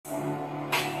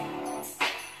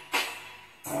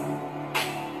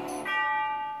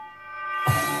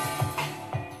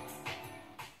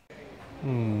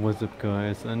What is up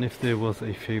guys, and if there was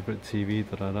a favorite TV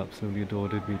that I'd absolutely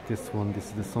adored, it'd be this one. This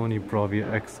is the Sony Bravia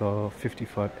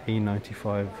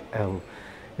XR55A95L.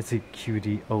 It's a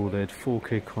QD OLED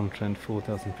 4K content,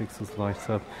 4000 pixels light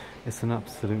up. It's an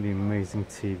absolutely amazing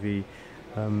TV.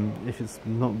 If it's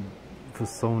not for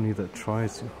Sony that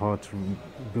tries hard to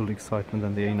build excitement,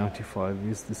 then the A95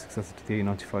 is the successor to the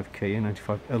A95K.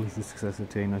 A95L is the successor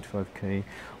to A95K,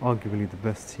 arguably the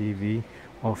best TV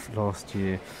of last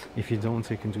year. If you don't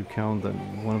take into account that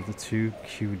one of the two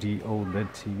QD OLED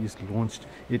TVs launched,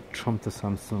 it trumped the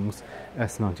Samsung's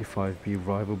S95B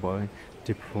rival by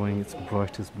deploying its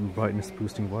brightness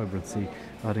boosting vibrancy,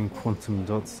 adding quantum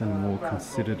dots in a more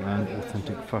considered and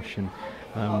authentic fashion.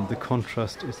 The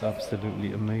contrast is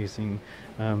absolutely amazing.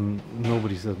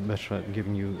 Nobody's better at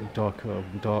giving you darker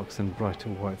darks and brighter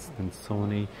whites than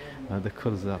Sony. The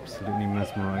colors are absolutely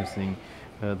mesmerizing.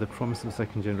 The promise of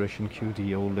second generation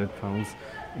QD OLED panels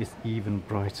is even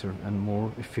brighter and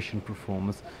more efficient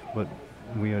performance, but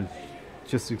we are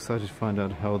just excited to find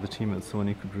out how the team at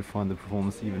Sony could refine the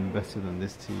performance even better than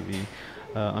this TV.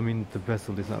 I mean, the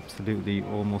bezel is absolutely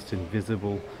almost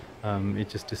invisible. It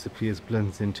just disappears,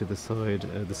 blends into the side.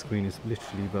 The screen is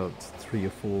literally about 3 or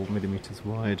 4 millimeters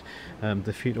wide.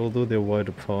 The feet, although they're wide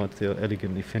apart, they are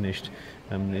elegantly finished.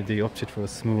 They opted for a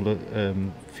smaller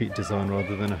feet design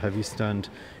rather than a heavy stand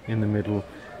in the middle.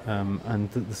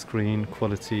 And the screen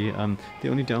quality, the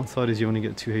only downside is you only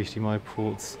get 2 HDMI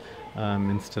ports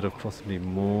instead of possibly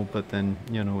more, but then,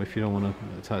 you know, if you don't want to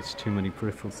attach too many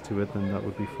peripherals to it, then that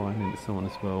would be fine, and so on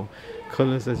as well.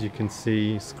 Colors, as you can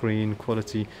see, screen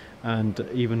quality and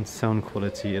even sound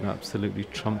quality, it absolutely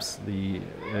trumps the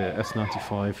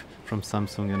S95 from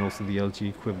Samsung and also the LG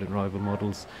equivalent rival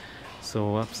models.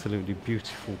 So absolutely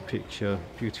beautiful picture,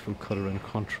 beautiful color and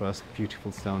contrast,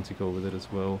 beautiful sound to go with it as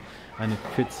well, and it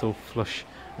fits so flush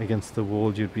against the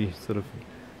wall you'd be sort of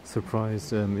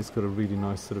surprised. It's got a really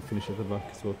nice sort of finish at the back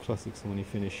as well, classic Sony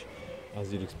finish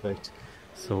as you'd expect.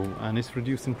 So, and it's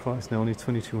reduced in price now, only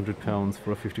 £2,200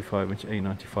 for a 55-inch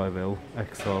A95L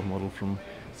XR model from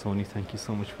Sony. Thank you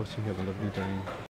so much for watching, have a lovely day.